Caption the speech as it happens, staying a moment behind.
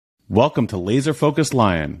Welcome to Laser Focused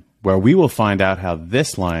Lion, where we will find out how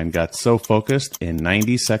this lion got so focused in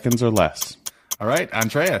 90 seconds or less. All right,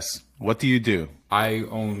 Andreas, what do you do? I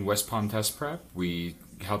own West Palm Test Prep. We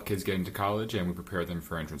help kids get into college and we prepare them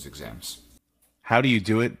for entrance exams. How do you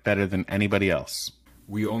do it better than anybody else?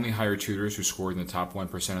 We only hire tutors who scored in the top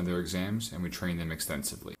 1% of their exams, and we train them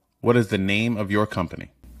extensively. What is the name of your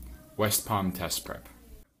company? West Palm Test Prep.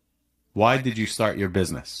 Why did you start your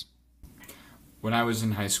business? When I was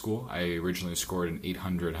in high school, I originally scored an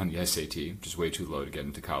 800 on the SAT, which is way too low to get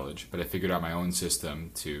into college, but I figured out my own system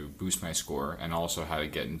to boost my score and also how to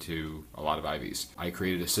get into a lot of Ivies. I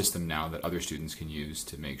created a system now that other students can use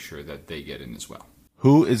to make sure that they get in as well.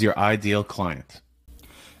 Who is your ideal client?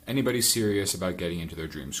 Anybody serious about getting into their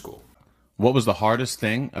dream school. What was the hardest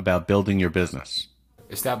thing about building your business?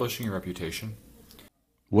 Establishing a reputation.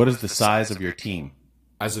 What is the size of your team?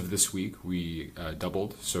 As of this week, we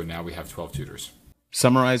doubled, so now we have 12 tutors.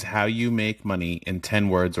 Summarize how you make money in 10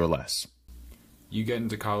 words or less. You get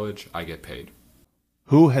into college, I get paid.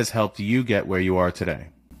 Who has helped you get where you are today?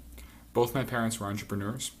 Both my parents were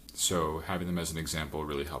entrepreneurs, so having them as an example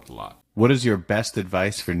really helped a lot. What is your best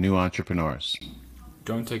advice for new entrepreneurs?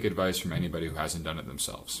 Don't take advice from anybody who hasn't done it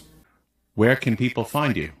themselves. Where can people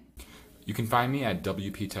find you? You can find me at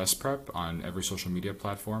WP Test Prep on every social media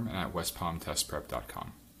platform and at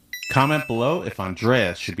westpalmtestprep.com. Comment below if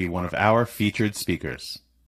Andreas should be one of our featured speakers.